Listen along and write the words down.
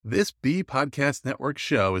This B Podcast Network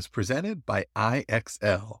show is presented by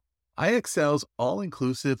IXL. IXL's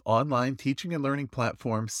all-inclusive online teaching and learning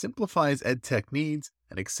platform simplifies edtech needs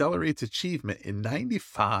and accelerates achievement in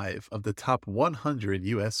 95 of the top 100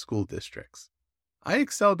 U.S. school districts.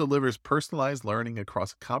 IXL delivers personalized learning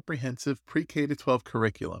across a comprehensive pre-K-12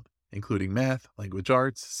 curriculum, including math, language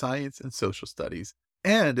arts, science, and social studies,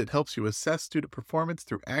 and it helps you assess student performance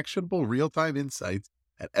through actionable real-time insights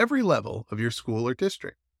at every level of your school or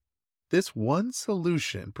district. This one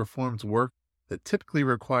solution performs work that typically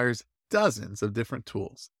requires dozens of different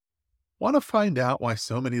tools. Want to find out why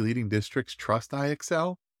so many leading districts trust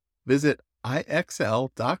IXL? Visit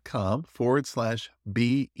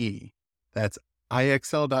IXL.com/BE. That's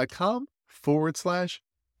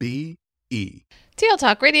IXL.com/BE. TL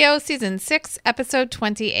Talk Radio, Season 6, Episode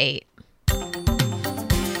 28.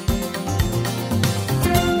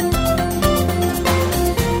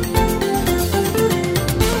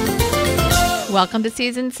 Welcome to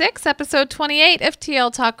Season 6, Episode 28 of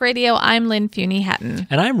TL Talk Radio. I'm Lynn Funey-Hatton.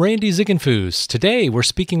 And I'm Randy Ziegenfuss. Today, we're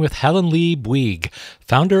speaking with Helen Lee Bouygues,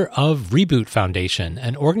 founder of Reboot Foundation,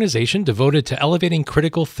 an organization devoted to elevating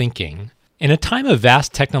critical thinking. In a time of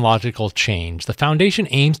vast technological change, the foundation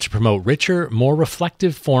aims to promote richer, more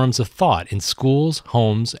reflective forms of thought in schools,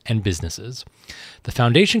 homes, and businesses. The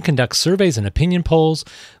foundation conducts surveys and opinion polls,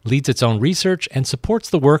 leads its own research, and supports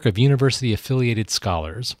the work of university-affiliated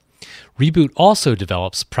scholars. Reboot also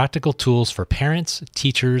develops practical tools for parents,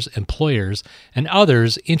 teachers, employers, and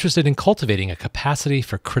others interested in cultivating a capacity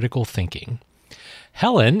for critical thinking.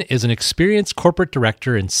 Helen is an experienced corporate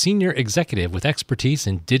director and senior executive with expertise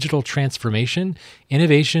in digital transformation,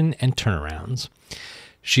 innovation, and turnarounds.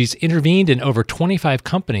 She's intervened in over 25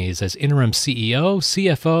 companies as interim CEO,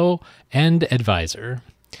 CFO, and advisor.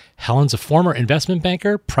 Helen's a former investment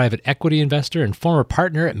banker, private equity investor, and former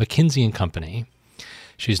partner at McKinsey & Company.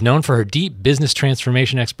 She's known for her deep business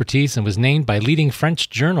transformation expertise and was named by leading French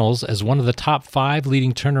journals as one of the top 5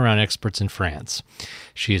 leading turnaround experts in France.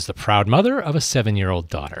 She is the proud mother of a 7-year-old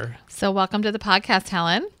daughter. So welcome to the podcast,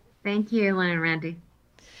 Helen. Thank you, Helen and Randy.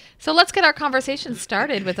 So let's get our conversation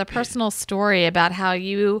started with a personal story about how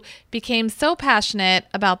you became so passionate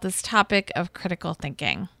about this topic of critical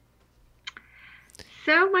thinking.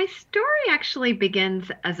 So my story actually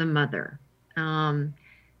begins as a mother.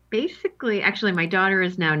 Actually, my daughter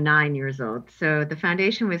is now 9 years old. So the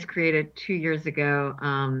foundation was created 2 years ago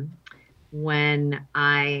when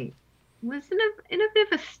I was in a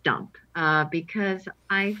bit of a stump because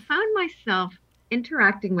I found myself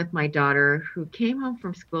interacting with my daughter who came home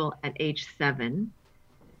from school at age 7.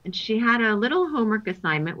 And she had a little homework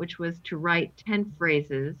assignment, which was to write 10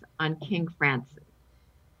 phrases on King Francis.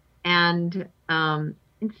 And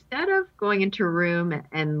instead of going into a room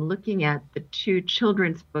and looking at the 2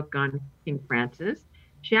 children's book on King Francis,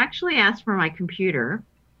 she actually asked for my computer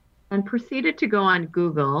and proceeded to go on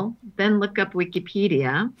Google, then look up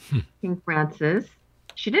Wikipedia, King Francis.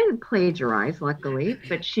 She didn't plagiarize, luckily,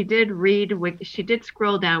 but she did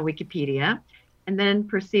scroll down Wikipedia and then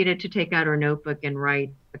proceeded to take out her notebook and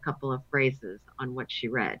write a couple of phrases on what she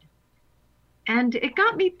read. And it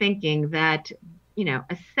got me thinking that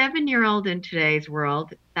a 7-year-old in today's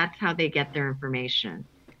world, that's how they get their information.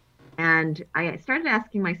 And I started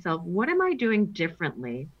asking myself, what am I doing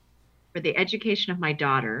differently for the education of my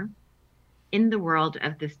daughter in the world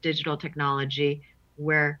of this digital technology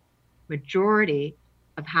where majority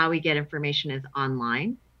of how we get information is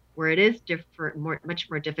online, where it is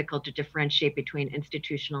much more difficult to differentiate between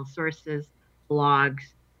institutional sources,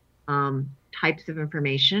 blogs, types of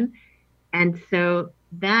information. And so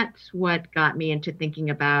that's what got me into thinking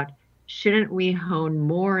about, shouldn't we hone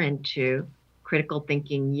more into critical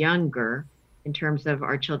thinking younger in terms of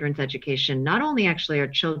our children's education, not only actually our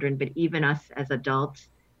children, but even us as adults,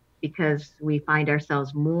 because we find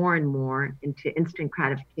ourselves more and more into instant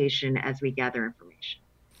gratification as we gather information.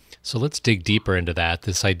 So let's dig deeper into that,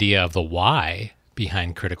 this idea of the why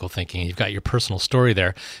behind critical thinking. You've got your personal story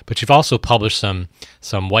there, but you've also published some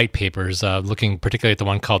white papers looking particularly at the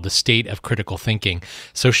one called The State of Critical Thinking.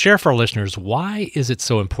 So share for our listeners, why is it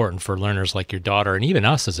so important for learners like your daughter and even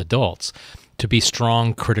us as adults to be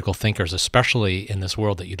strong critical thinkers, especially in this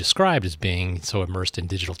world that you described as being so immersed in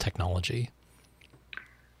digital technology?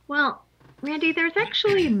 Well, Randy, there's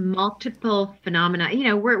actually multiple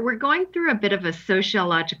phenomena. We're going through a bit of a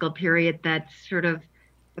sociological period that's sort of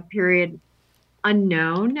a period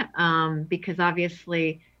unknown because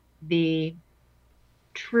obviously the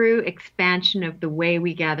true expansion of the way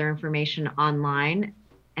we gather information online,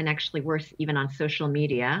 and actually worse even on social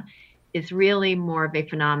media, is really more of a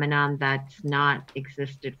phenomenon that's not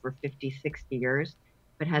existed for 50, 60 years.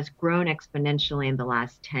 but has grown exponentially in the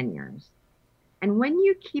last 10 years. And when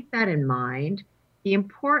you keep that in mind, the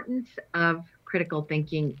importance of critical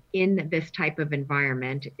thinking in this type of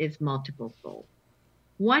environment is multiple fold.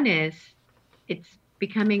 One is it's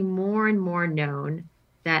becoming more and more known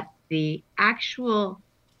that the actual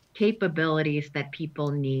capabilities that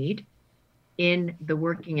people need in the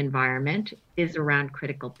working environment is around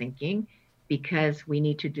critical thinking, because we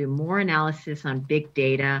need to do more analysis on big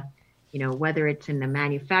data, whether it's in the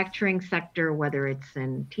manufacturing sector, whether it's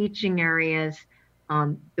in teaching areas.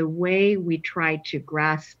 The way we try to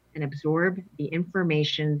grasp and absorb the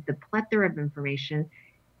information, the plethora of information,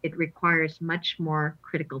 it requires much more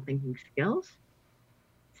critical thinking skills.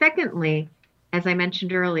 Secondly, as I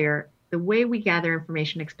mentioned earlier, the way we gather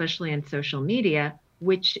information, especially on social media,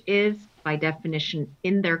 which is by definition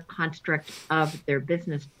in their construct of their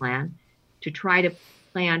business plan, to try to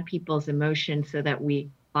play on people's emotions so that we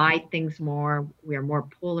buy things more, we are more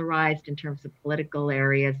polarized in terms of political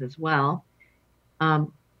areas as well.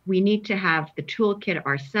 We need to have the toolkit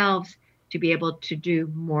ourselves to be able to do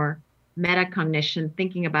more metacognition,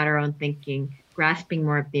 thinking about our own thinking, grasping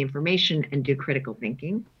more of the information, and do critical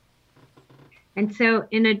thinking. And so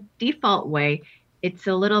in a default way, it's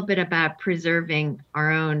a little bit about preserving our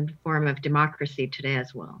own form of democracy today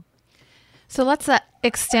as well. So let's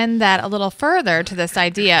extend that a little further to this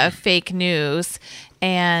idea of fake news,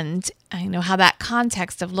 and I know how that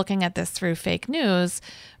context of looking at this through fake news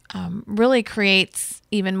really creates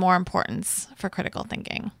even more importance for critical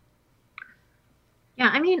thinking. Yeah,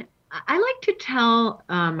 I mean, I like to tell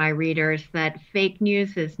my readers that fake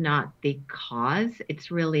news is not the cause.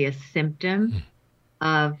 It's really a symptom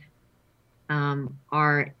of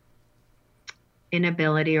our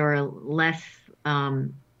inability or less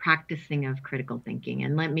practicing of critical thinking.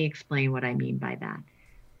 And let me explain what I mean by that.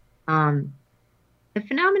 The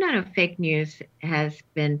phenomenon of fake news has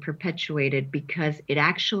been perpetuated because it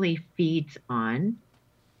actually feeds on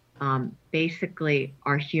basically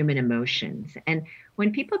our human emotions. And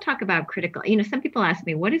when people talk about critical, some people ask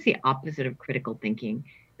me, what is the opposite of critical thinking?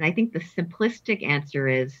 And I think the simplistic answer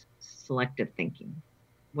is selective thinking.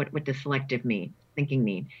 What does selective thinking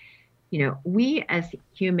mean? We as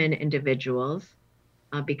human individuals,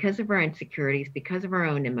 because of our insecurities, because of our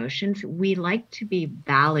own emotions, we like to be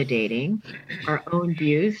validating our own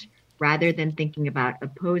views rather than thinking about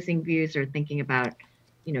opposing views or thinking about,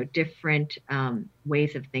 different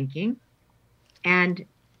ways of thinking. And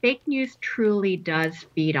fake news truly does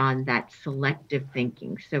feed on that selective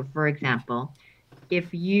thinking. So, for example,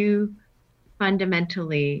 if you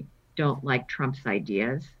fundamentally don't like Trump's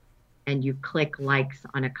ideas and you click likes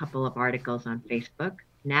on a couple of articles on Facebook,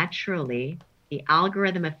 naturally, the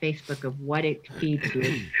algorithm of Facebook of what it feeds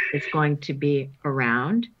you is going to be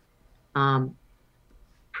around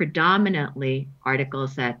predominantly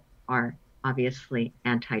articles that are obviously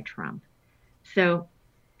anti-Trump. So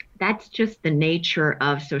that's just the nature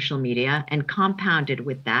of social media, and compounded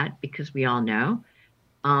with that, because we all know,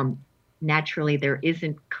 naturally there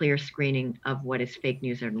isn't clear screening of what is fake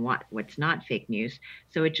news and what's not fake news.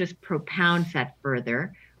 So it just propounds that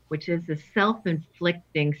further, which is a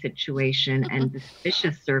self-inflicting situation and this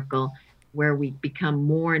vicious circle where we become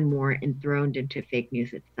more and more enthroned into fake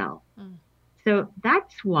news itself. So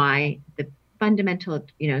that's why the fundamental,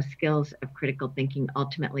 skills of critical thinking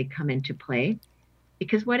ultimately come into play.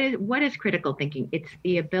 Because what is critical thinking? It's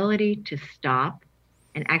the ability to stop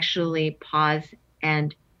and actually pause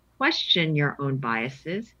and question your own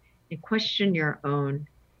biases and question your own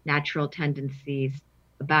natural tendencies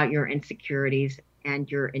about your insecurities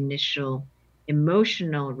and your initial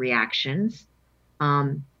emotional reactions,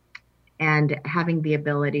 and having the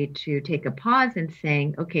ability to take a pause and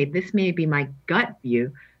saying, okay, this may be my gut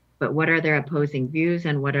view, but what are their opposing views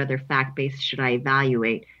and what other fact base should I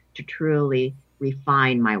evaluate to truly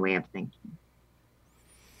refine my way of thinking?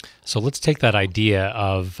 So let's take that idea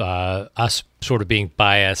of us sort of being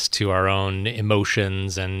biased to our own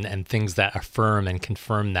emotions and things that affirm and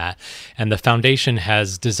confirm that. And the foundation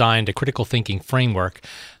has designed a critical thinking framework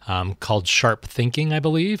called Sharp Thinking, I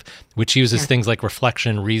believe, which uses things like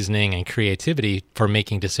reflection, reasoning, and creativity for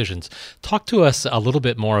making decisions. Talk to us a little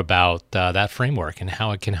bit more about that framework and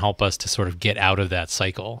how it can help us to sort of get out of that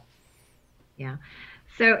cycle. Yeah.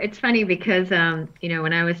 So it's funny because,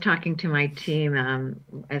 when I was talking to my team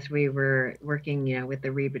as we were working, with the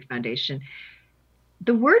Reboot Foundation,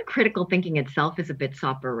 the word critical thinking itself is a bit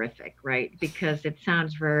soporific, right? Because it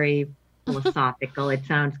sounds very philosophical. It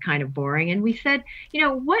sounds kind of boring. And we said,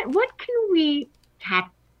 what can we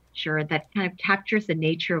capture that kind of captures the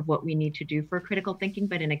nature of what we need to do for critical thinking,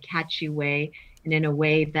 but in a catchy way and in a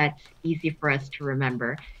way that's easy for us to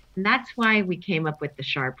remember? And that's why we came up with the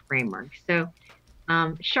SHARP framework. So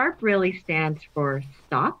SHARP really stands for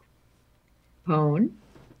stop, hone,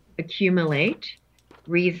 accumulate,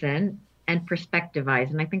 reason, and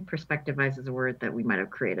perspectivize. And I think perspectivize is a word that we might have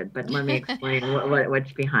created, but let me explain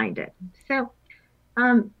what's behind it. So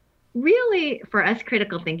really, for us,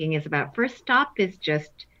 critical thinking is about first stop is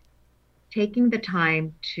just taking the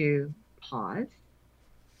time to pause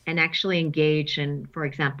and actually engage in, for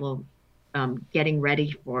example, getting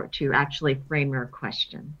ready to actually frame your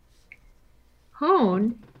question.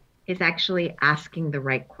 Hone is actually asking the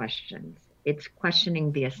right questions. It's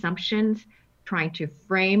questioning the assumptions, trying to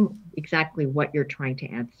frame exactly what you're trying to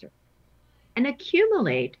answer. And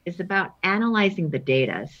accumulate is about analyzing the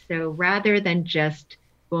data. So rather than just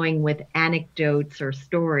going with anecdotes or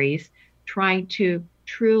stories, trying to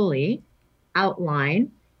truly outline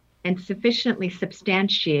and sufficiently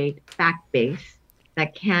substantiate fact base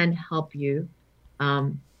that can help you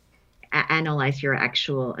analyze your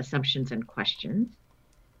actual assumptions and questions.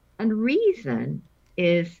 And reason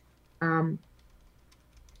is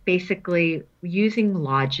basically using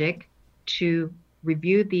logic to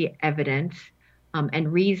review the evidence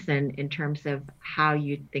and reason in terms of how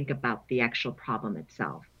you think about the actual problem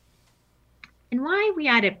itself. And why we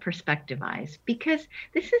added perspectivize? Because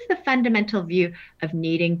this is the fundamental view of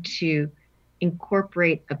needing to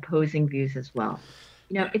incorporate opposing views as well.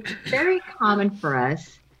 It's very common for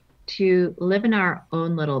us to live in our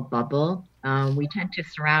own little bubble. We tend to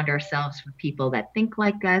surround ourselves with people that think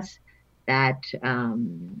like us, that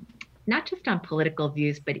not just on political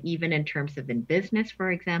views, but even in terms of in business,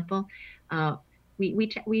 for example,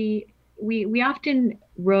 we often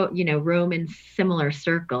roam in similar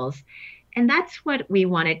circles, and that's what we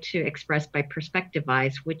wanted to express by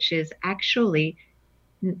perspectivize, which is actually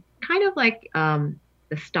kind of like the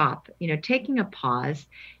stop, taking a pause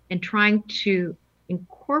and trying to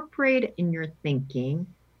incorporate in your thinking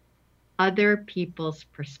other people's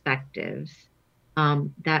perspectives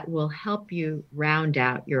that will help you round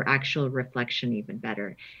out your actual reflection even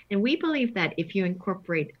better. And we believe that if you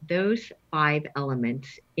incorporate those 5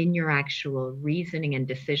 elements in your actual reasoning and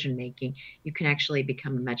decision making, you can actually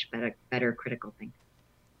become a much better critical thinker.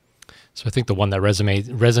 So I think the one that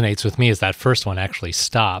resonates with me is that first one, actually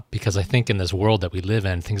stop, because I think in this world that we live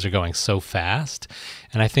in, things are going so fast.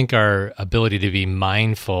 And I think our ability to be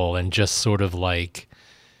mindful and just sort of like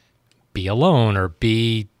be alone or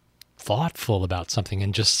be thoughtful about something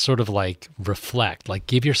and just sort of like reflect, like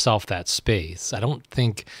give yourself that space. I'm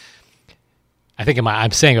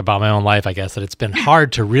saying about my own life, I guess, that it's been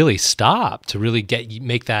hard to really stop, to really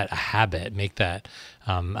make that a habit, make that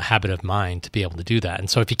a habit of mind to be able to do that. And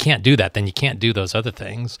so if you can't do that, then you can't do those other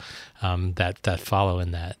things that follow in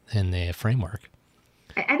the framework.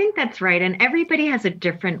 I think that's right. And everybody has a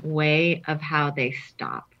different way of how they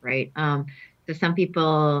stop, right? So some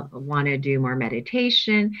people want to do more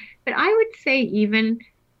meditation, but I would say even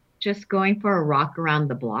just going for a walk around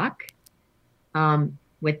the block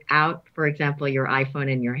without, for example, your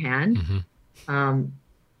iPhone in your hand,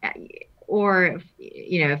 or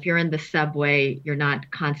if you're in the subway, you're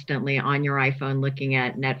not constantly on your iPhone looking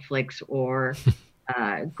at Netflix or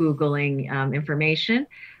Googling information.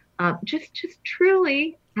 Just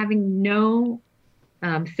truly having no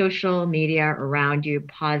social media around you,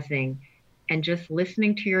 pausing and just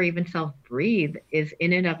listening to your even self breathe is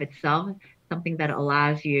in and of itself something that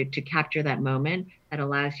allows you to capture that moment, that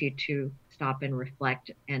allows you to stop and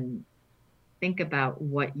reflect and think about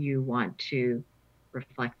what you want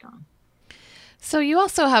reflect on. So you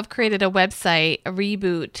also have created a website,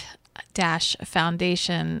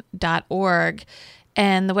 reboot-foundation.org,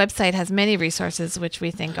 and the website has many resources which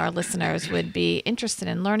we think our listeners would be interested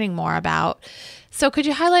in learning more about. So could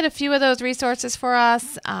you highlight a few of those resources for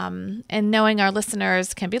us? And knowing our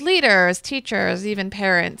listeners can be leaders, teachers, even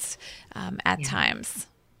parents at times.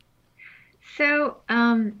 So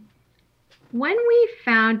when we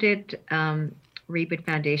founded Reboot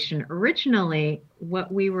Foundation, originally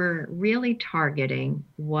what we were really targeting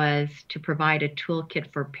was to provide a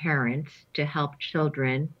toolkit for parents to help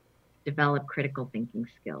children develop critical thinking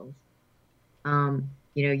skills.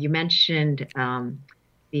 You mentioned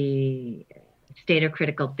the State of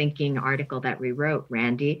Critical Thinking article that we wrote,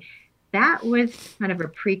 Randy. That was kind of a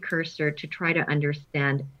precursor to try to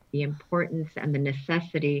understand the importance and the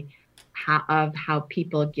necessity of how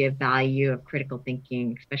people give value of critical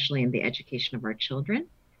thinking, especially in the education of our children.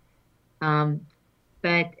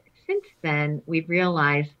 But since then, we've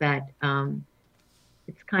realized that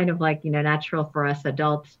it's kind of like, natural for us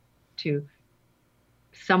adults to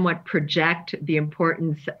somewhat project the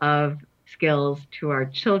importance of skills to our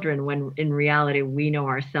children when in reality we know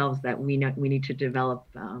ourselves that we need to develop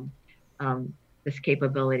this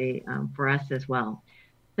capability for us as well.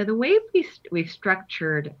 So the way we've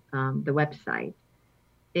structured the website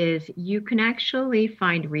is you can actually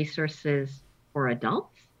find resources for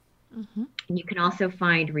adults. Mm-hmm. And you can also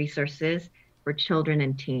find resources for children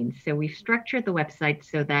and teens. So we've structured the website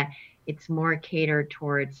so that it's more catered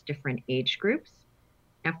towards different age groups.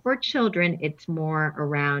 Now for children, it's more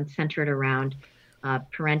centered around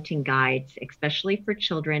parenting guides, especially for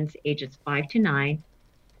children's ages 5 to 9,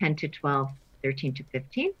 10 to 12, 13 to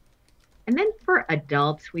 15. And then for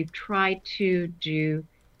adults, we've tried to do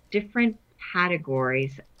different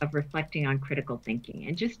categories of reflecting on critical thinking.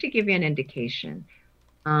 And just to give you an indication,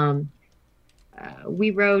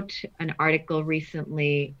 we wrote an article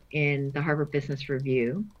recently in the Harvard Business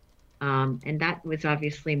Review, and that was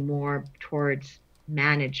obviously more towards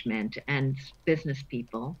management and business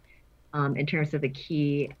people in terms of the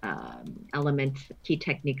key elements, key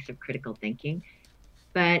techniques of critical thinking.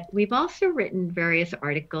 But we've also written various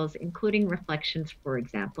articles, including reflections, for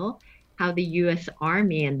example, how the U.S.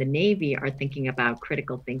 Army and the Navy are thinking about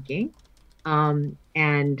critical thinking.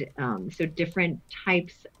 So different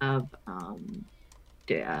types of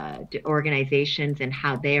organizations and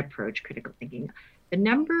how they approach critical thinking. The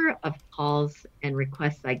number of calls and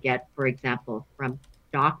requests I get, for example, from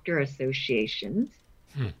doctor associations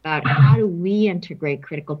about how do we integrate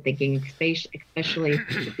critical thinking, especially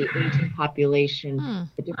with the aging population,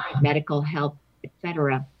 the different medical health, et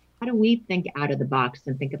cetera. How do we think out of the box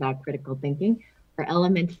and think about critical thinking are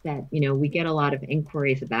elements that, we get a lot of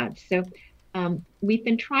inquiries about. So we've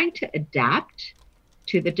been trying to adapt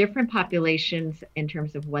to the different populations in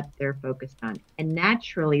terms of what they're focused on. And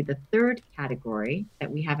naturally, the third category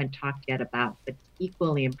that we haven't talked yet about, but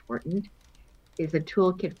equally important, is a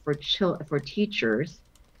toolkit for teachers.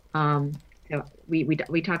 So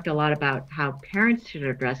we talked a lot about how parents should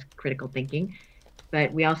address critical thinking,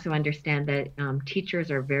 but we also understand that teachers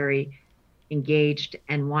are very engaged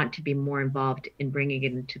and want to be more involved in bringing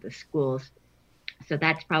it into the schools. So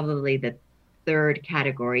that's probably the third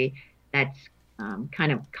category that's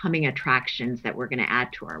kind of coming attractions that we're going to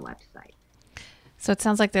add to our website. So it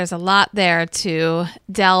sounds like there's a lot there to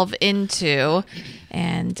delve into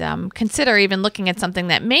and consider even looking at something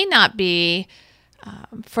that may not be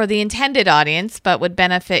for the intended audience, but would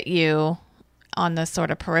benefit you on the sort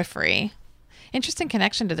of periphery. Interesting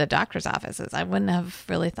connection to the doctor's offices. I wouldn't have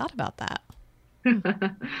really thought about that.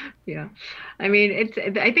 Yeah. I mean,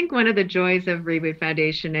 I think one of the joys of Reboot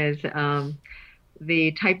Foundation is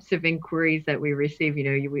the types of inquiries that we receive.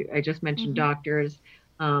 I just mentioned doctors.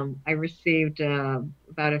 I received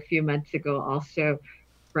about a few months ago also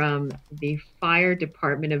from the fire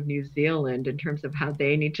department of New Zealand in terms of how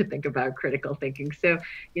they need to think about critical thinking. So,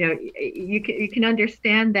 you can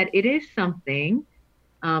understand that it is something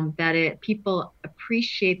that people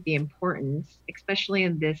appreciate the importance, especially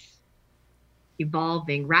in this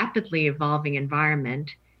rapidly evolving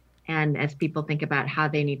environment, and as people think about how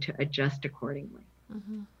they need to adjust accordingly.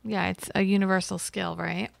 Mm-hmm. Yeah, it's a universal skill,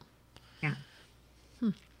 right? Yeah.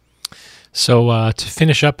 So to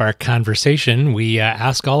finish up our conversation, we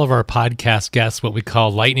ask all of our podcast guests what we call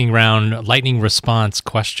lightning response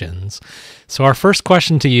questions. So our first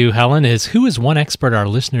question to you, Helen, is who is one expert our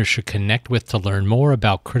listeners should connect with to learn more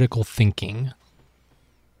about critical thinking?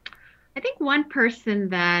 I think one person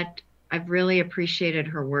that I've really appreciated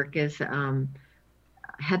her work is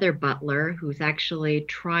Heather Butler, who's actually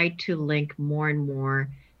tried to link more and more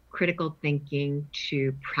critical thinking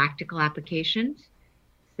to practical applications.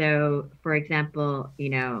 So, for example,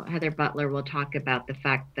 Heather Butler will talk about the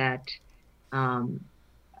fact that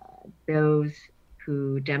those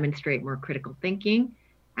who demonstrate more critical thinking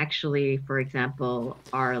actually, for example,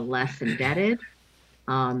 are less indebted.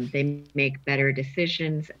 They make better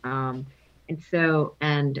decisions. And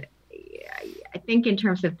I think in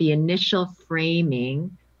terms of the initial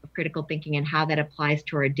framing of critical thinking and how that applies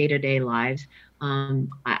to our day-to-day lives,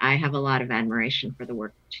 I have a lot of admiration for the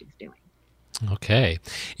work that she's doing. Okay.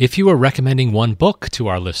 If you were recommending one book to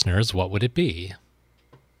our listeners, what would it be?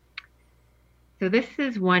 So this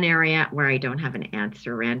is one area where I don't have an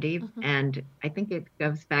answer, Randy. Mm-hmm. And I think it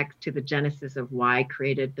goes back to the genesis of why I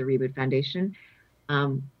created the Reboot Foundation.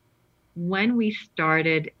 When we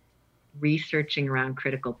started researching around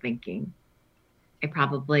critical thinking, I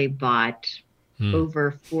probably bought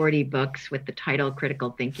over 40 books with the title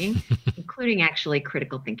Critical Thinking, including actually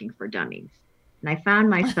Critical Thinking for Dummies. And I found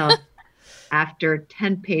myself after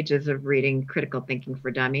 10 pages of reading Critical Thinking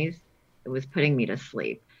for Dummies, it was putting me to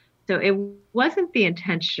sleep. So it wasn't the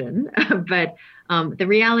intention, but the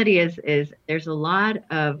reality is there's a lot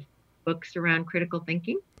of books around critical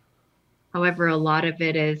thinking. However, a lot of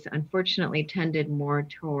it is unfortunately tended more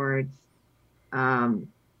towards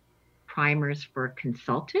primers for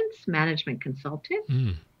consultants, management consultants,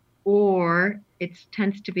 or it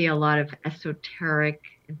tends to be a lot of esoteric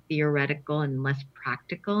and theoretical and less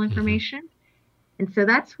practical information. And so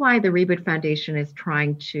that's why the Reboot Foundation is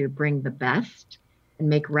trying to bring the best and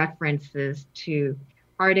make references to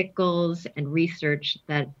articles and research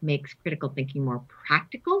that makes critical thinking more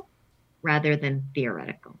practical rather than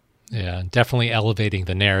theoretical. Yeah, definitely elevating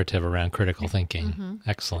the narrative around critical thinking.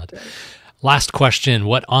 Excellent. Last question.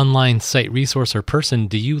 What online site, resource, or person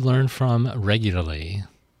do you learn from regularly?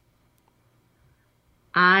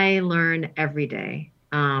 I learn every day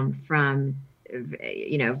from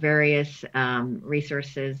various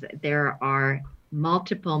resources. There are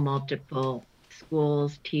multiple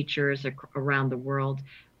schools, teachers around the world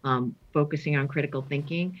focusing on critical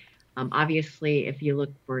thinking. Obviously, if you're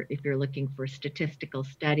looking for statistical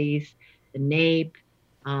studies, the NAEP,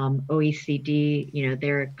 OECD,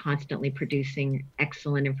 they're constantly producing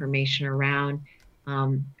excellent information around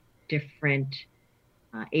different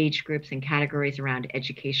age groups and categories around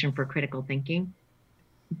education for critical thinking.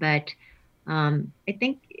 But I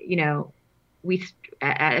think, we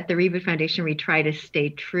at the Reboot Foundation, we try to stay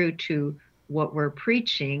true to what we're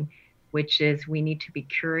preaching, which is we need to be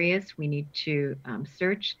curious, we need to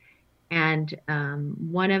search. And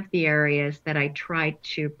one of the areas that I try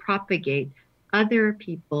to propagate other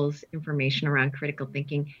people's information around critical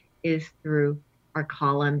thinking is through our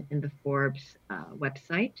column in the Forbes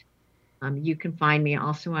website. You can find me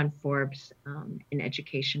also on Forbes in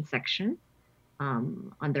education section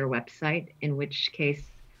on their website, in which case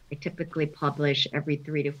I typically publish every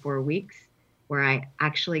 3 to 4 weeks, where I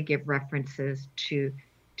actually give references to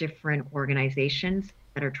different organizations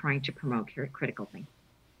that are trying to promote critical thinking.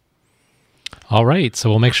 All right, so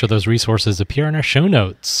we'll make sure those resources appear in our show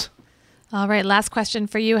notes. All right, last question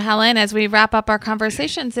for you, Helen. As we wrap up our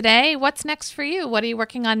conversation today, what's next for you? What are you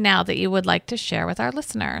working on now that you would like to share with our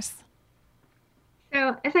listeners?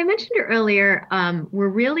 So, as I mentioned earlier, we're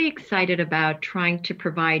really excited about trying to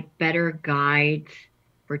provide better guides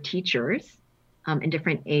for teachers in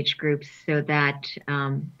different age groups so that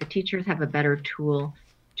the teachers have a better tool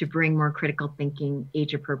to bring more critical thinking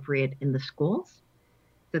age appropriate in the schools.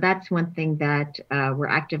 So that's one thing that we're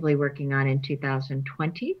actively working on in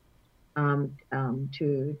 2020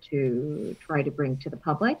 to try to bring to the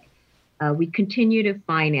public. We continue to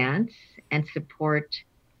finance and support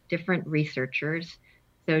different researchers.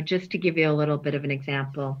 So just to give you a little bit of an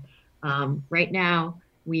example, right now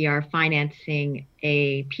we are financing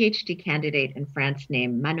a PhD candidate in France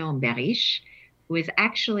named Manon Berish, who is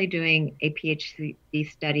actually doing a PhD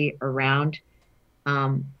study around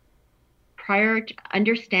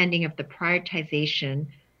understanding of the prioritization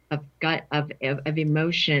of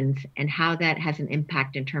emotions and how that has an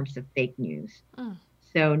impact in terms of fake news.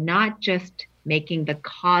 So not just making the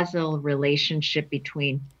causal relationship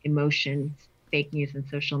between emotions, fake news, and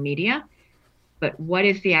social media, but what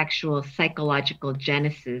is the actual psychological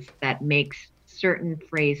genesis that makes certain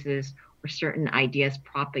phrases or certain ideas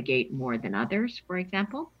propagate more than others, for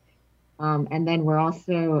example. And then we're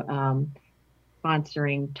also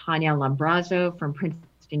sponsoring Tanya Lambrazo from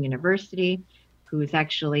Princeton University, who is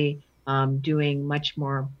actually doing much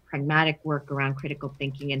more pragmatic work around critical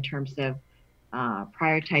thinking in terms of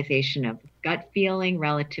prioritization of gut feeling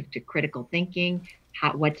relative to critical thinking.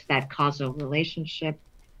 What's that causal relationship?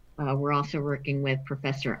 We're also working with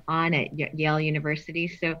Professor Ahn at Yale University.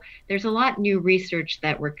 So there's a lot new research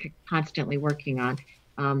that we're constantly working on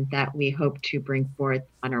that we hope to bring forth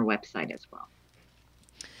on our website as well.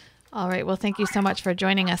 All right. Well, thank you so much for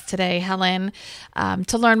joining us today, Helen.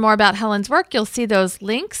 To learn more about Helen's work, you'll see those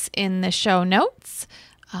links in the show notes,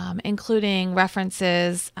 including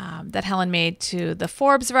references that Helen made to the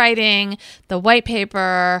Forbes writing, the white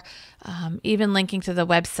paper, even linking to the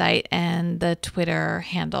website and the Twitter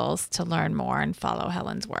handles to learn more and follow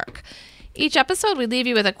Helen's work. Each episode, we leave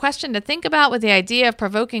you with a question to think about with the idea of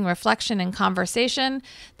provoking reflection and conversation.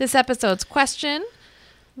 This episode's question: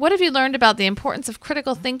 what have you learned about the importance of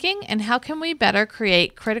critical thinking, and how can we better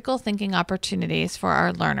create critical thinking opportunities for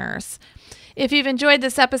our learners? If you've enjoyed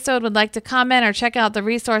this episode, would like to comment or check out the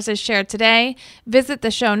resources shared today, visit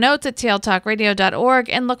the show notes at tltalkradio.org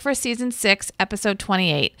and look for Season 6, Episode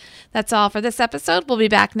 28. That's all for this episode. We'll be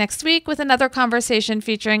back next week with another conversation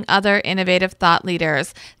featuring other innovative thought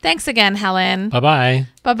leaders. Thanks again, Helen. Bye-bye.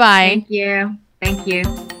 Bye-bye. Thank you. Thank you.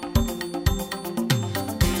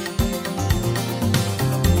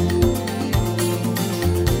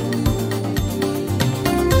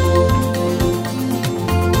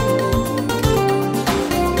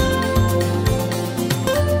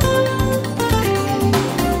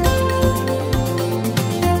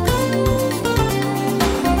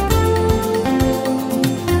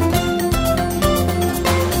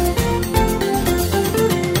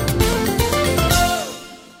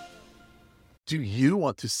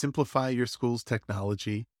 want to simplify your school's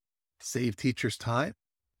technology, save teachers time,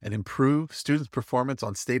 and improve students' performance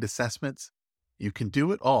on state assessments? You can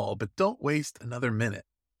do it all, but don't waste another minute.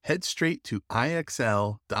 Head straight to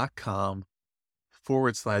ixl.com/BE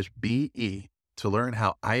to learn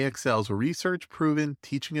how IXL's research-proven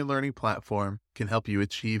teaching and learning platform can help you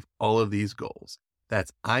achieve all of these goals.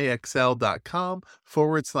 That's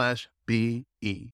IXL.com/BE.